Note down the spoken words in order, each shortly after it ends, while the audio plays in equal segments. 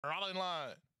Rallying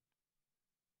line.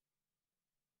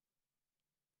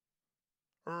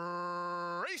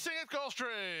 Racing at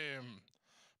Gulfstream.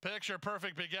 Picture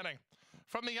perfect beginning.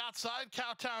 From the outside,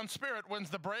 Cowtown Spirit wins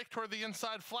the break. Toward the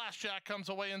inside, Flashjack comes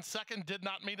away in second. Did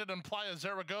not meet it, and Playa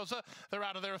Zaragoza. They're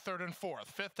out of there third and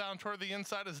fourth. Fifth down toward the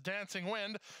inside is Dancing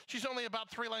Wind. She's only about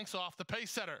 3 lengths off the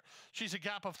pace setter. She's a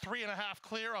gap of 3.5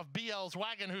 clear of BL's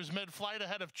Wagon, who's mid-flight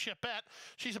ahead of Chipette.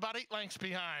 She's about 8 lengths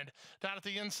behind. Down at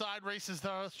the inside races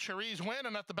the Cherise Win,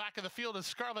 and at the back of the field is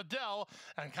Scarlet Dell,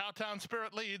 and Cowtown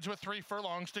Spirit leads with 3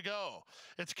 furlongs to go.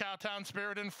 It's Cowtown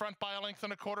Spirit in front by a length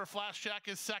and a quarter. Flashjack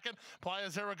is second. Playa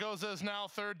Zaragoza is now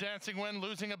third. Dancing Wind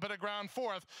losing a bit of ground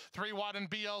fourth. 3 wide in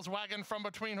BL's Wagon from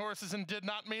between horses and Did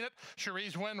Not Mean It.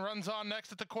 Cherise Win runs on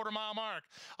next at the quarter-mile mark.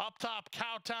 Up top,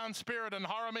 Cowtown Spirit and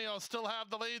Jaramillo still have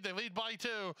the lead. They lead by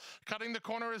 2. Cutting the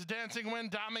corner is Dancing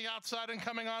Wind. Down the outside and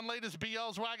coming on late is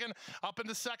BL's Wagon. Up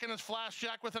into second is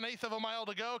Flashjack with 1/8 of a mile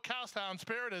to go. Cowtown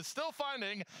Spirit is still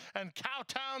finding, and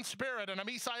Cowtown Spirit and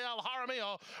Amisael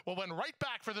Jaramillo will win right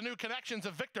back for the new connections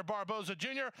of Victor Barboza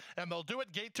Jr., and they'll do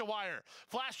it gate to wire.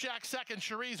 Flashjack second,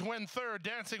 Cherise Win third,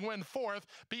 Dancing Wind fourth,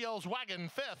 BL's Wagon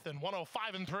fifth, and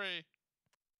 105 and 3.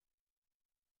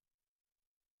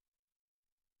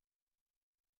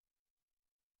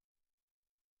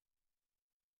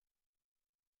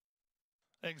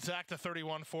 Exacta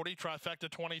 31.40, trifecta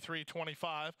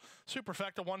 23.25,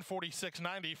 superfecta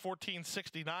 146.90,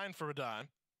 14.69 for a dime.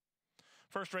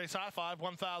 First race high five,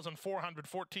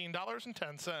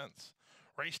 $1,414.10.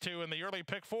 Race 2 in the early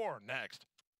pick 4 next.